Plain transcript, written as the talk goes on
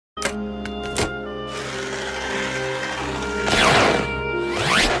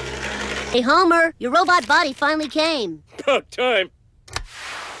Hey, Homer, your robot body finally came. About time.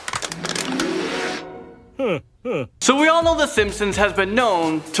 So we all know The Simpsons has been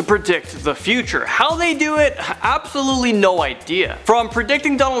known to predict the future. How they do it, absolutely no idea. From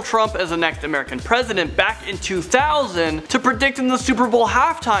predicting Donald Trump as the next American president back in 2000 to predicting the Super Bowl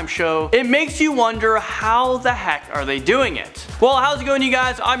halftime show, it makes you wonder how the heck are they doing it? Well, how's it going, you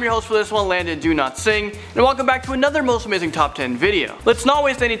guys? I'm your host for this one, Landon Dowlatsingh, and welcome back to another Most Amazing Top 10 video. Let's not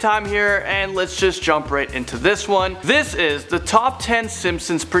waste any time here and let's just jump right into this one. This is the top 10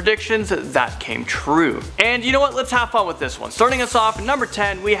 Simpsons predictions that came true. And you know what? Let's have fun with this one. Starting us off at number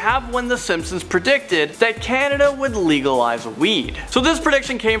 10, we have when The Simpsons predicted that Canada would legalize weed. So this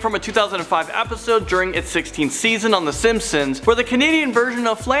prediction came from a 2005 episode during its 16th season on The Simpsons, where the Canadian version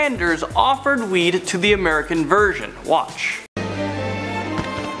of Flanders offered weed to the American version. Watch.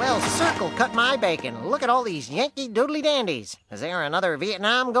 Well, Circle cut my bacon. Look at all these Yankee doodly dandies. Is there another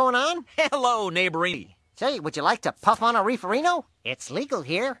Vietnam going on? Hello, neighboring. Say, would you like to puff on a reeferino? It's legal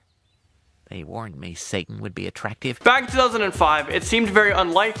here. They warned me Satan would be attractive. Back in 2005, it seemed very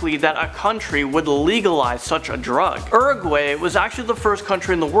unlikely that a country would legalize such a drug. Uruguay was actually the first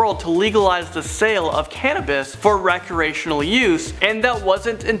country in the world to legalize the sale of cannabis for recreational use, and that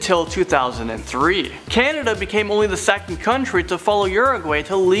wasn't until 2003. Canada became only the second country to follow Uruguay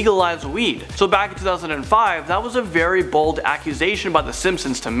to legalize weed. So back in 2005, that was a very bold accusation by The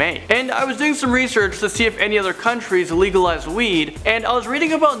Simpsons to make. And I was doing some research to see if any other countries legalized weed, and I was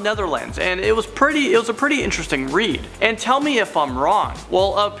reading about Netherlands, and it was a pretty interesting read. And tell me if I'm wrong.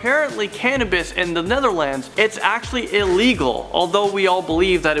 Well, apparently cannabis in the Netherlands, it's actually illegal, although we all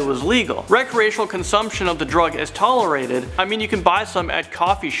believe that it was legal. Recreational consumption of the drug is tolerated. I mean, you can buy some at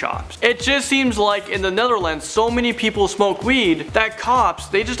coffee shops. It just seems like in the Netherlands, so many people smoke weed that cops,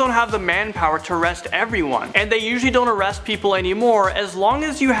 they just don't have the manpower to arrest everyone. And they usually don't arrest people anymore as long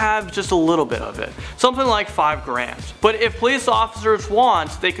as you have just a little bit of it. Something like 5 grams. But if police officers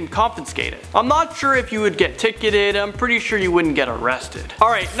want, they can confiscate it. I'm not sure if you would get ticketed, I'm pretty sure you wouldn't get arrested.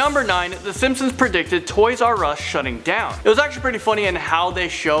 Alright, number 9, The Simpsons predicted Toys R Us shutting down. It was actually pretty funny in how they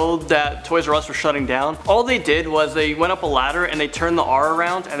showed that Toys R Us were shutting down. All they did was they went up a ladder and they turned the R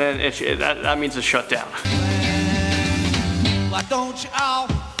around, and then that means it's shut down. Why don't you all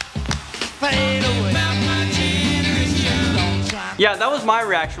fade away? Yeah, that was my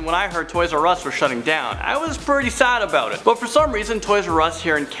reaction when I heard Toys R Us were shutting down. I was pretty sad about it. But for some reason, Toys R Us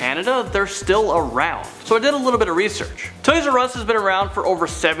here in Canada, they're still around. So I did a little bit of research. Toys R Us has been around for over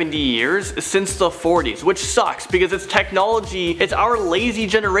 70 years, since the 40s, which sucks because it's technology, it's our lazy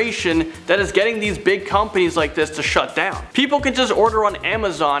generation that is getting these big companies like this to shut down. People can just order on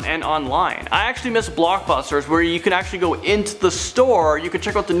Amazon and online. I actually miss Blockbusters where you can actually go into the store, you can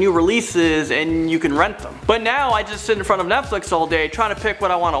check out the new releases, and you can rent them. But now I just sit in front of Netflix all day trying to pick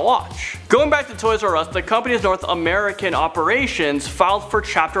what I want to watch. Going back to Toys R Us, the company's North American operations filed for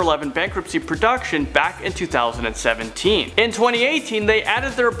Chapter 11 bankruptcy production back in 2017. In 2018, they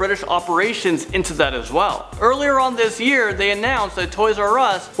added their British operations into that as well. Earlier on this year, they announced that Toys R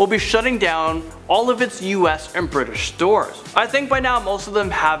Us will be shutting down all of its US and British stores. I think by now most of them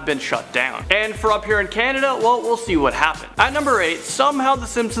have been shut down. And for up here in Canada, well, we'll see what happens. At number 8, somehow The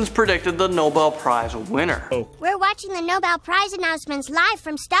Simpsons predicted the Nobel Prize winner. We're watching the Nobel Prize announcements live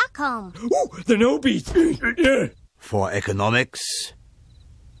from Stockholm. Ooh, the Nobies. For economics,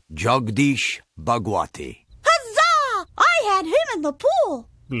 Jagdish Bhagwati. Huzzah! I had him in the pool.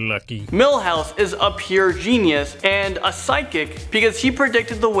 Lucky. Milhouse is a pure genius and a psychic because he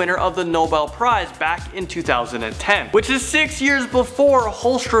predicted the winner of the Nobel Prize back in 2010, which is 6 years before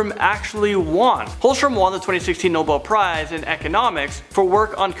Holstrom actually won. Holstrom won the 2016 Nobel Prize in economics for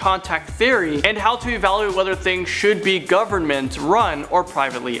work on contact theory and how to evaluate whether things should be government run or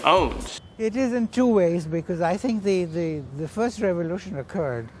privately owned. It is in two ways, because I think the first revolution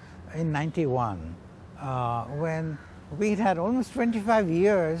occurred in '91 when we had almost 25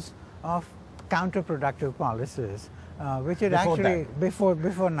 years of counterproductive policies, which had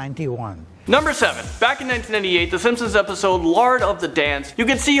before 91. Number 7. Back in 1998, The Simpsons episode Lord of the Dance, you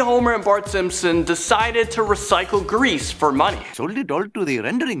can see Homer and Bart Simpson decided to recycle grease for money. Sold it all to the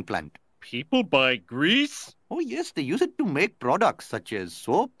rendering plant. People buy grease? Oh yes, they use it to make products such as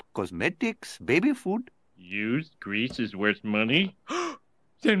soap, cosmetics, baby food. Used grease is worth money?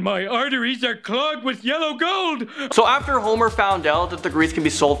 Then my arteries are clogged with yellow gold! So after Homer found out that the grease can be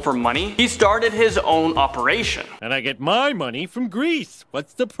sold for money, he started his own operation. And I get my money from grease.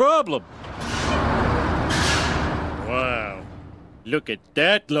 What's the problem? Wow. Look at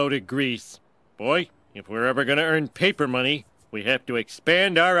that load of grease. Boy, if we're ever gonna earn paper money, We have to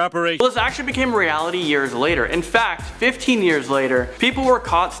expand our operation. Well, this actually became reality years later. In fact, 15 years later, people were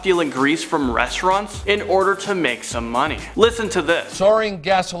caught stealing grease from restaurants in order to make some money. Listen to this. Soaring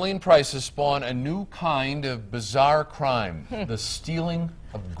gasoline prices spawn a new kind of bizarre crime, the stealing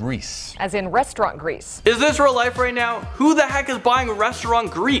of grease. As in restaurant grease. Is this real life right now? Who the heck is buying restaurant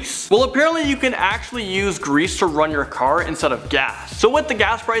grease? Well, apparently you can actually use grease to run your car instead of gas. So with the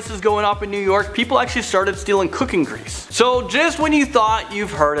gas prices going up in New York, people actually started stealing cooking grease. So just when you thought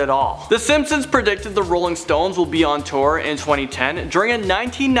you've heard it all. The Simpsons predicted the Rolling Stones will be on tour in 2010 during a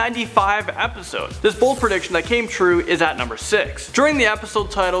 1995 episode. This bold prediction that came true is at number 6. During the episode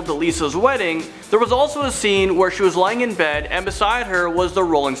titled Lisa's Wedding, there was also a scene where she was lying in bed and beside her was the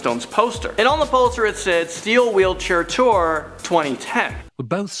Rolling Stones poster. And on the poster it said Steel Wheelchair Tour 2010. We're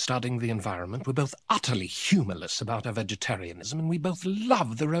both studying the environment, we're both utterly humorless about our vegetarianism, and we both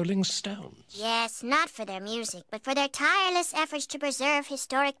love the Rolling Stones. Yes, not for their music, but for their tireless efforts to preserve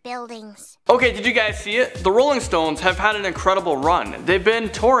historic buildings. Okay, did you guys see it? The Rolling Stones have had an incredible run. They've been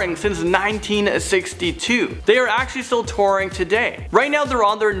touring since 1962. They are actually still touring today. Right now they're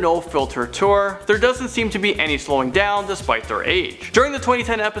on their No Filter tour. There doesn't seem to be any slowing down despite their age. During the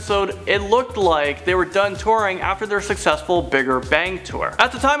 2010 episode, it looked like they were done touring after their successful Bigger Bang tour.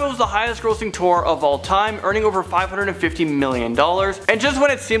 At the time, it was the highest grossing tour of all time, earning over $550 million. And just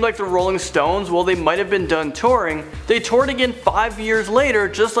when it seemed like the Rolling Stones, well, they might have been done touring, they toured again 5 years later,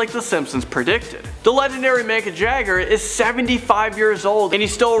 just like The Simpsons predicted. The legendary Mick Jagger is 75 years old and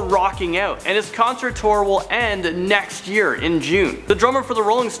he's still rocking out, and his concert tour will end next year in June. The drummer for the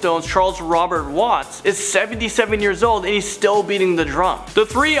Rolling Stones, Charles Robert Watts, is 77 years old and he's still beating the drum. The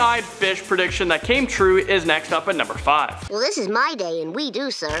three-eyed fish prediction that came true is next up at number 5. Well, this is my day and we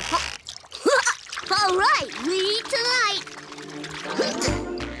do, sir. All right, we eat tonight.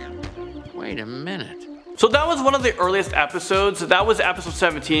 Wait a minute. So that was one of the earliest episodes. That was episode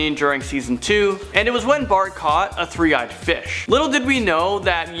 17 during season 2, and it was when Bart caught a three-eyed fish. Little did we know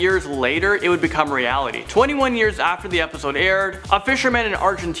that years later it would become reality. 21 years after the episode aired, a fisherman in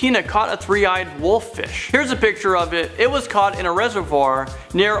Argentina caught a three-eyed wolffish. Here's a picture of it. It was caught in a reservoir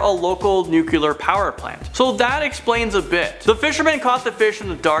near a local nuclear power plant. So that explains a bit. The fisherman caught the fish in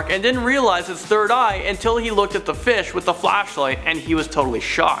the dark and didn't realize its third eye until he looked at the fish with the flashlight, and he was totally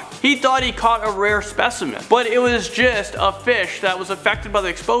shocked. He thought he caught a rare specimen, but it was just a fish that was affected by the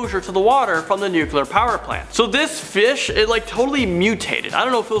exposure to the water from the nuclear power plant. So this fish, it like totally mutated. I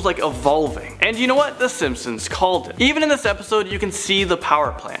don't know if it was like evolving. And you know what? The Simpsons called it. Even in this episode, you can see the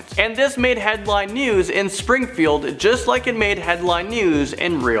power plant. And this made headline news in Springfield, just like it made headline news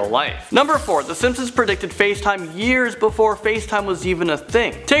in real life. Number 4, The Simpsons predicted FaceTime years before FaceTime was even a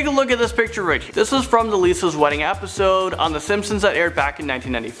thing. Take a look at this picture right here. This was from the Lisa's Wedding episode on The Simpsons that aired back in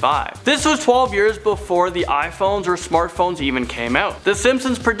 1995. This was 12 years before the iPhones or smartphones even came out. The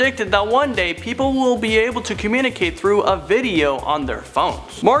Simpsons predicted that one day people will be able to communicate through a video on their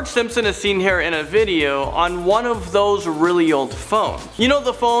phones. Marge Simpson is seen here in a video on one of those really old phones. You know,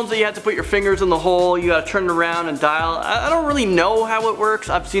 the phones that you have to put your fingers in the hole, you gotta turn it around and dial. I don't really know how it works.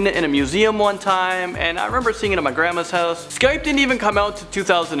 I've seen it in a museum one time, and I remember seeing it at my grandma's house. Skype didn't even come out to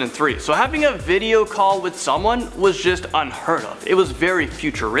 2003, so having a video call with someone was just unheard of. It was very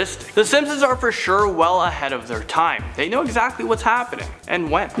futuristic. The Simpsons are for sure well ahead of their time. They know exactly what's happening and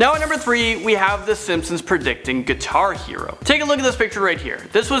when. Now at number 3, we have The Simpsons predicting Guitar Hero. Take a look at this picture right here.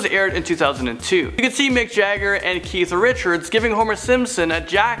 This was aired in 2002. You can see Mick Jagger and Keith Richards giving Homer Simpson a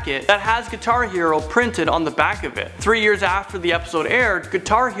jacket that has Guitar Hero printed on the back of it. 3 years after the episode aired,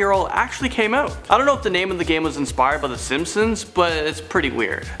 Guitar Hero actually came out. I don't know if the name of the game was inspired by The Simpsons, but it's pretty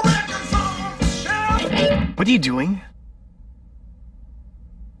weird. What are you doing?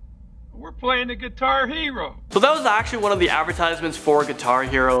 We're playing the Guitar Hero. So that was actually one of the advertisements for Guitar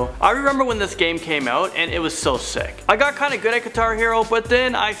Hero. I remember when this game came out and it was so sick. I got kind of good at Guitar Hero, but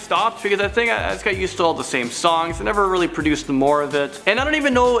then I stopped because I think I just got used to all the same songs. I never really produced more of it. And I don't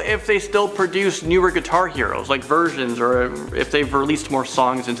even know if they still produce newer Guitar Heroes, like versions, or if they've released more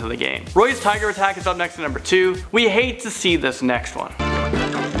songs into the game. Roy's Tiger Attack is up next at number 2. We hate to see this next one.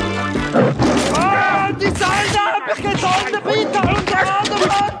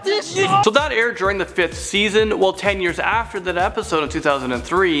 So that aired during the 5th season. Well, 10 years after that episode in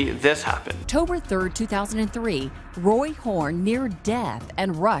 2003, this happened. October 3rd, 2003, Roy Horn near death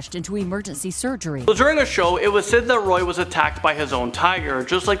and rushed into emergency surgery. So during a show, it was said that Roy was attacked by his own tiger,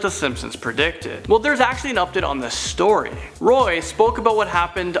 just like the Simpsons predicted. Well, there's actually an update on this story. Roy spoke about what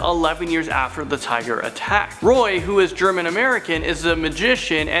happened 11 years after the tiger attack. Roy, who is German American, is a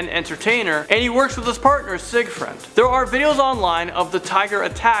magician and entertainer, and he works with his partner Siegfried. There are videos online of the tiger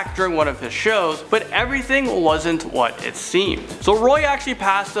attack during one of his shows, but everything wasn't what it seemed. So Roy actually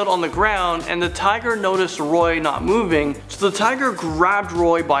passed out on the ground, and the tiger noticed Roy not moving, so the tiger grabbed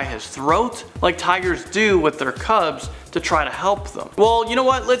Roy by his throat, like tigers do with their cubs, to try to help them. Well, you know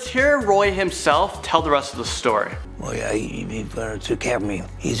what? Let's hear Roy himself tell the rest of the story. Well, he took care of me.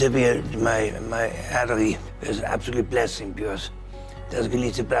 He said my artery was absolutely blessing because there's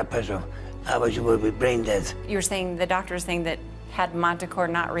going to be blood pressure. Otherwise you will be brain dead. You're saying, the doctor is saying that had Montecor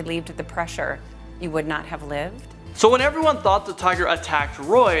not relieved the pressure, you would not have lived? So when everyone thought the tiger attacked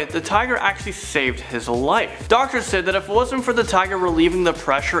Roy, the tiger actually saved his life. Doctors said that if it wasn't for the tiger relieving the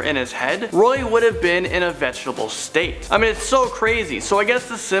pressure in his head, Roy would have been in a vegetable state. I mean, it's so crazy. So I guess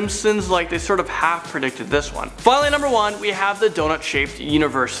the Simpsons, they sort of half predicted this one. Finally, number one, we have the donut-shaped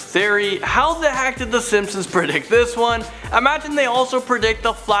universe theory. How the heck did the Simpsons predict this one? Imagine they also predict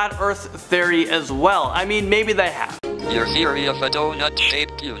the flat earth theory as well. I mean, maybe they have. Your theory of a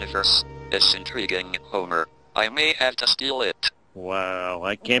donut-shaped universe is intriguing, Homer. I may have to steal it. Wow,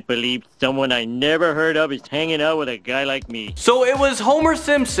 I can't believe someone I never heard of is hanging out with a guy like me. So it was Homer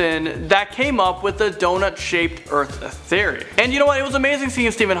Simpson that came up with the donut-shaped Earth theory. And you know what? It was amazing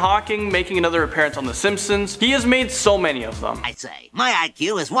seeing Stephen Hawking making another appearance on The Simpsons. He has made so many of them. I say, my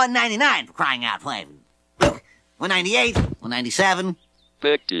IQ is 199 for crying out loud. 198, 197.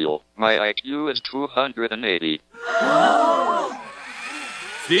 Big deal. My IQ is 280.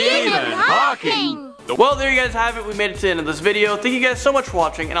 Stephen Hawking! Well, there you guys have it. We made it to the end of this video. Thank you guys so much for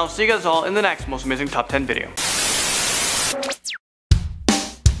watching, and I'll see you guys all in the next most amazing top 10 video.